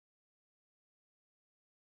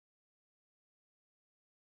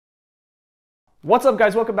What's up,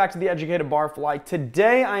 guys? Welcome back to the Educated Barfly.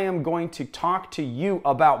 Today I am going to talk to you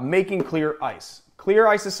about making clear ice. Clear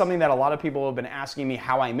ice is something that a lot of people have been asking me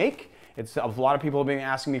how I make. A lot of people have been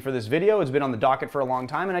asking me for this video. It's been on the docket for a long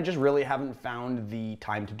time and I just really haven't found the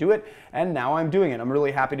time to do it, and now I'm doing it. I'm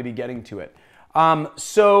really happy to be getting to it.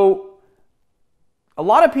 So a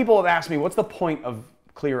lot of people have asked me, what's the point of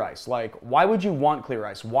clear ice? Like, why would you want clear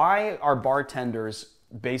ice? Why are bartenders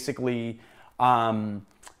basically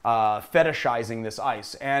fetishizing this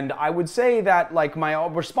ice? And I would say that, like, my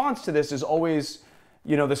response to this is always,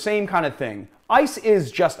 the same kind of thing. Ice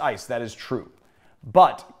is just ice, that is true.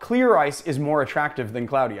 But clear ice is more attractive than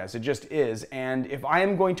cloudy ice. It just is. And if I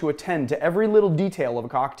am going to attend to every little detail of a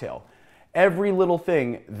cocktail, every little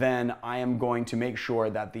thing, then I am going to make sure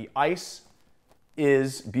that the ice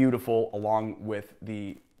is beautiful along with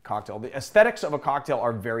the cocktail. The aesthetics of a cocktail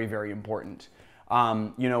are very, very important.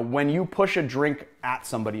 When you push a drink at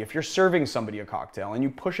somebody, if you're serving somebody a cocktail and you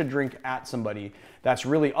push a drink at somebody that's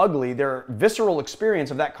really ugly, their visceral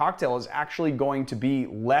experience of that cocktail is actually going to be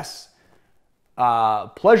less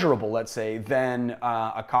pleasurable, let's say, than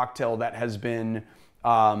a cocktail that has been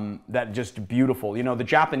that just beautiful. The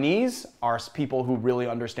Japanese are people who really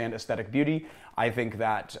understand aesthetic beauty. I think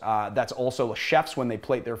that that's also chefs when they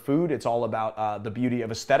plate their food. It's all about the beauty of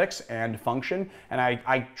aesthetics and function, and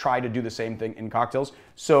I try to do the same thing in cocktails.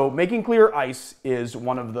 So making clear ice is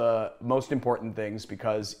one of the most important things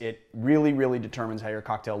because it really, really determines how your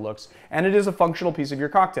cocktail looks, and it is a functional piece of your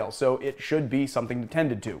cocktail, so it should be something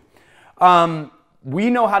tended to. We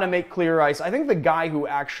know how to make clear ice. I think the guy who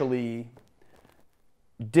actually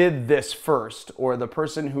did this first, or the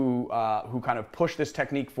person who kind of pushed this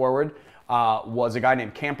technique forward, was a guy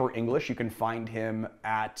named Camper English. You can find him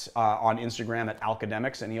on Instagram at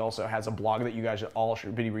Alcademics, and he also has a blog that you guys all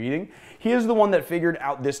should be reading. He is the one that figured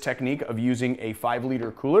out this technique of using a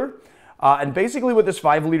 5-liter cooler. And basically what this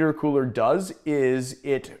 5-liter cooler does is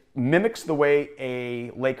it mimics the way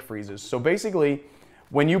a lake freezes. So basically,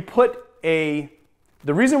 when you put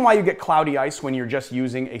the reason why you get cloudy ice when you're just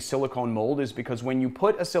using a silicone mold is because when you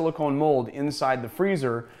put a silicone mold inside the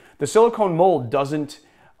freezer, the silicone mold doesn't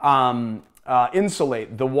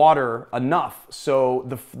insulate the water enough, so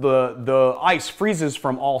the ice freezes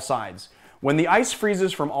from all sides. When the ice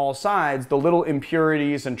freezes from all sides, the little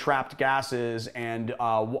impurities and trapped gases and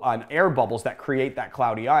air bubbles that create that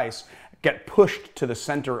cloudy ice get pushed to the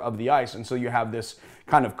center of the ice, and so you have this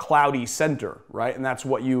kind of cloudy center, right? And that's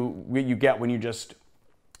what you get when you just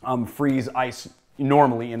freeze ice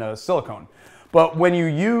normally in a silicone. But when you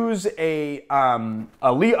use when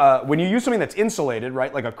you use something that's insulated,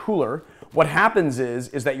 right, like a cooler, what happens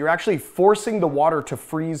is that you're actually forcing the water to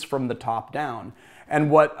freeze from the top down. And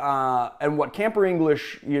what Camper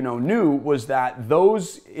English knew was that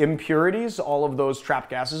those impurities, all of those trapped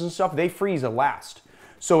gases and stuff, they freeze at last.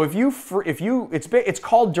 So it's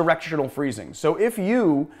called directional freezing. So if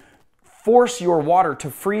you force your water to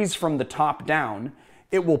freeze from the top down,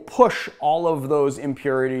 it will push all of those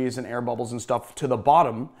impurities and air bubbles and stuff to the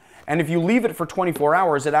bottom. And if you leave it for 24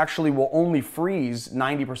 hours, it actually will only freeze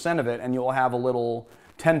 90% of it, and you'll have a little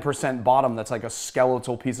 10% bottom that's like a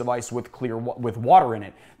skeletal piece of ice with water in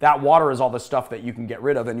it. That water is all the stuff that you can get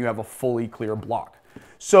rid of, and you have a fully clear block.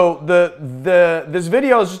 So this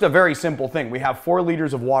video is just a very simple thing. We have 4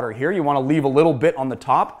 liters of water here. You want to leave a little bit on the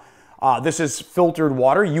top. This is filtered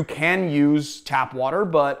water. You can use tap water,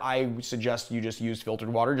 but I suggest you just use filtered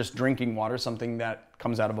water, just drinking water, something that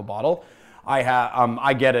comes out of a bottle.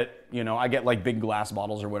 I get it, I get like big glass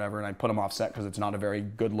bottles or whatever, and I put them offset because it's not a very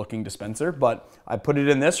good looking dispenser, but I put it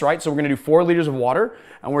in this, right? So we're going to do 4 liters of water,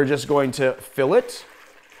 and we're just going to fill it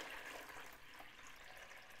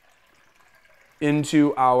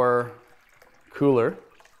into our cooler.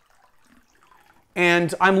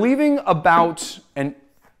 And I'm leaving about an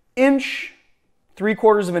inch,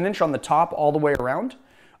 3/4 of an inch on the top all the way around,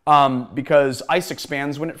 because ice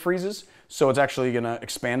expands when it freezes, so it's actually going to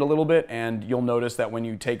expand a little bit, and you'll notice that when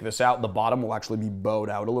you take this out, the bottom will actually be bowed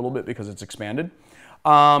out a little bit because it's expanded.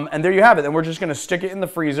 And there you have it. And we're just going to stick it in the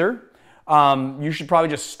freezer. You should probably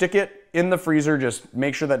just stick it in the freezer, just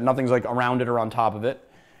make sure that nothing's like around it or on top of it,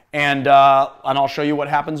 and I'll show you what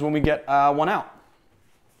happens when we get one out.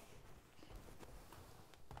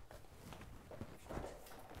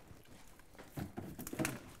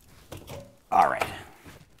 All right.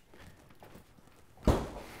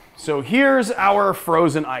 So here's our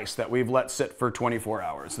frozen ice that we've let sit for 24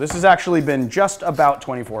 hours. This has actually been just about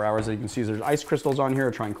 24 hours. As you can see, there's ice crystals on here.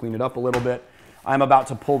 I'll try and clean it up a little bit. I'm about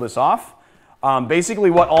to pull this off.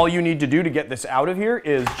 Basically, what all you need to do to get this out of here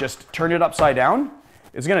is just turn it upside down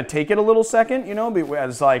It's gonna take it a little second, you know,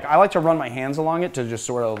 as like, I like to run my hands along it to just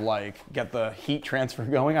sort of like get the heat transfer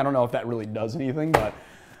going. I don't know if that really does anything, but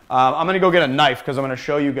I'm gonna go get a knife because I'm gonna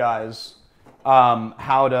show you guys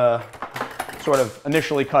how to sort of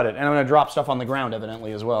initially cut it. And I'm gonna drop stuff on the ground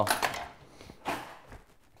evidently as well.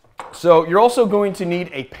 So you're also going to need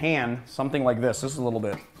a pan, something like this. This is a little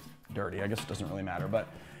bit dirty, I guess it doesn't really matter, but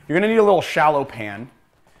you're gonna need a little shallow pan.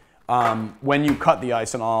 When you cut the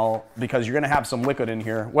ice and all, because you're going to have some liquid in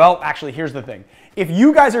here. Well, actually, here's the thing. If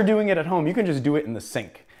you guys are doing it at home, you can just do it in the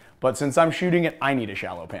sink. But since I'm shooting it, I need a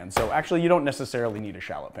shallow pan. So actually, you don't necessarily need a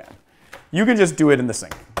shallow pan. You can just do it in the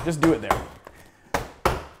sink. Just do it there.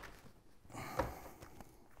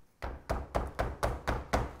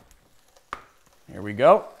 Here we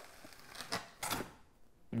go.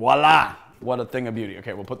 Voila. What a thing of beauty.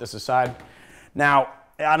 Okay, we'll put this aside. Now,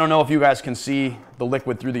 I don't know if you guys can see the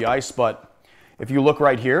liquid through the ice, but if you look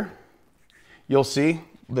right here, you'll see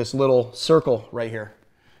this little circle right here.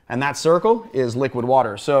 And that circle is liquid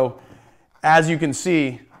water. So as you can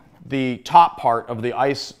see, the top part of the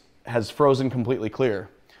ice has frozen completely clear.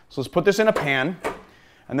 So let's put this in a pan.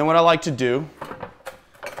 And then what I like to do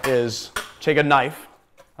is take a knife.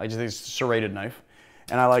 I just think it's a serrated knife.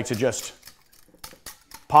 And I like to just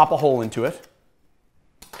pop a hole into it.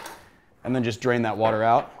 And then just drain that water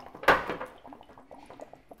out.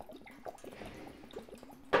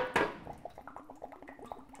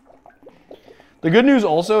 The good news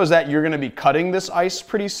also is that you're going to be cutting this ice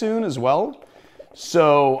pretty soon as well.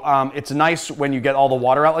 So it's nice when you get all the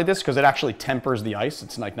water out like this because it actually tempers the ice.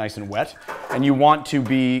 It's like nice and wet. And you want to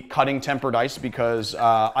be cutting tempered ice because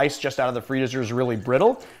ice just out of the freezer is really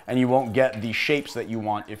brittle and you won't get the shapes that you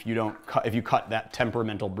want if you cut that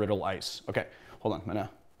temperamental brittle ice. Okay, hold on.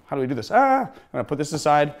 How do we do this? I'm gonna put this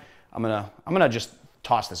aside. I'm gonna just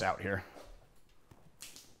toss this out here.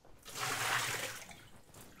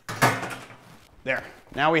 There.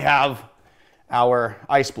 Now we have our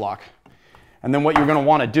ice block. And then what you're gonna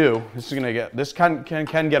wanna do, this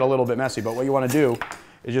can get a little bit messy, but what you wanna do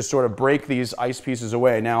is just sort of break these ice pieces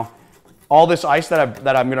away. Now, all this ice that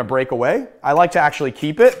I'm gonna break away, I like to actually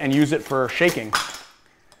keep it and use it for shaking.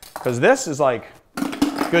 Because this is like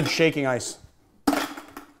good shaking ice.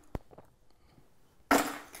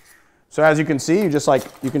 So as you can see, you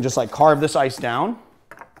can just carve this ice down,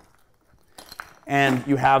 and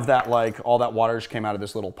you have that all that water just came out of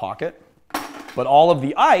this little pocket. But all of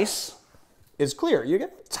the ice is clear. You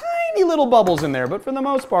get tiny little bubbles in there, but for the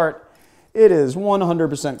most part, it is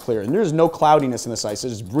 100% clear. And there's no cloudiness in this ice.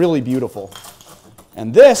 It is really beautiful.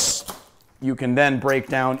 And this you can then break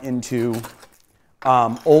down into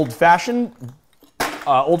old-fashioned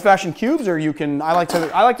cubes, or you can. I like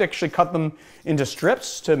to actually cut them into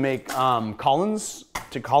strips to make Collins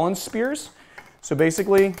spears. So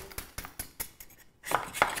basically,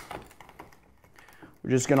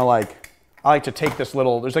 we're just gonna I like to take this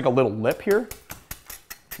little. There's like a little lip here,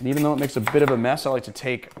 and even though it makes a bit of a mess, I like to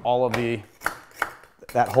take all of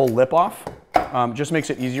that whole lip off. Just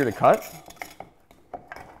makes it easier to cut.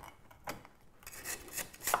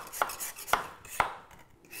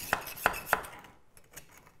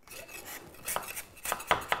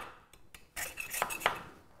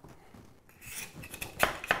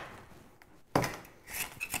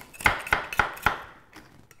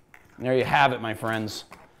 There you have it, my friends.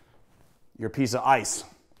 Your piece of ice.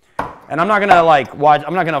 And I'm not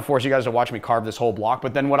gonna force you guys to watch me carve this whole block,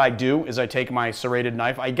 but then what I do is I take my serrated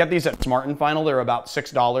knife. I get these at Smart & Final. They're about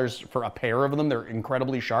 $6 for a pair of them. They're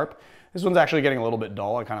incredibly sharp. This one's actually getting a little bit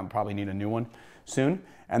dull. I kind of probably need a new one soon.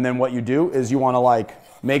 And then what you do is you wanna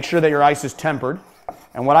make sure that your ice is tempered.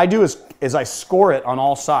 And what I do is I score it on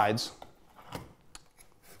all sides.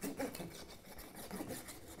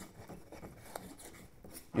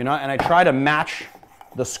 And I try to match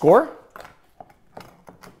the score,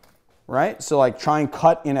 right? So try and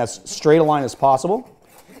cut in as straight a line as possible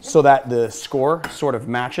so that the score sort of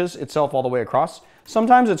matches itself all the way across.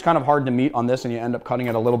 Sometimes it's kind of hard to meet on this and you end up cutting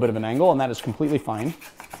at a little bit of an angle, and that is completely fine.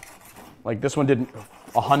 Like this one didn't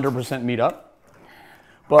 100% meet up.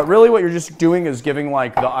 But really what you're just doing is giving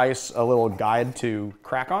the ice a little guide to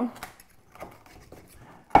crack on.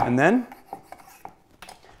 And then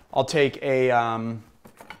I'll take a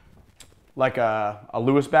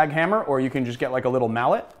Lewis bag hammer, or you can just get a little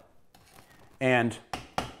mallet and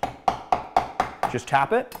just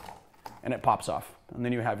tap it and it pops off, and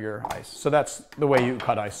then you have your ice. So that's the way you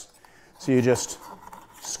cut ice. So you just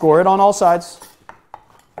score it on all sides.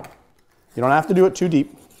 You don't have to do it too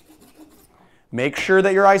deep. Make sure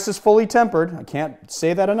that your ice is fully tempered. I can't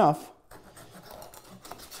say that enough.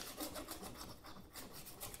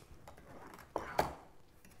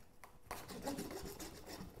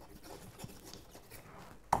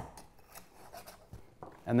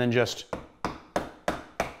 and then just,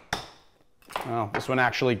 oh, this one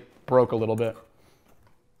actually broke a little bit,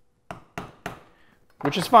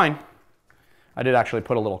 which is fine. I did actually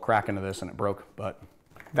put a little crack into this and it broke, but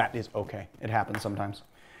that is okay. It happens sometimes.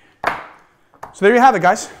 So there you have it,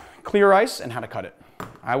 guys. Clear ice and how to cut it.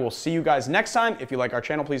 I will see you guys next time. If you like our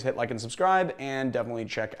channel, please hit like and subscribe, and definitely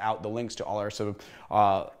check out the links to all our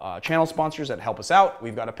channel sponsors that help us out.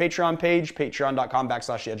 We've got a Patreon page,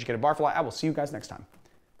 patreon.com/theeducatedbarfly. I will see you guys next time.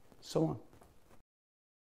 So long.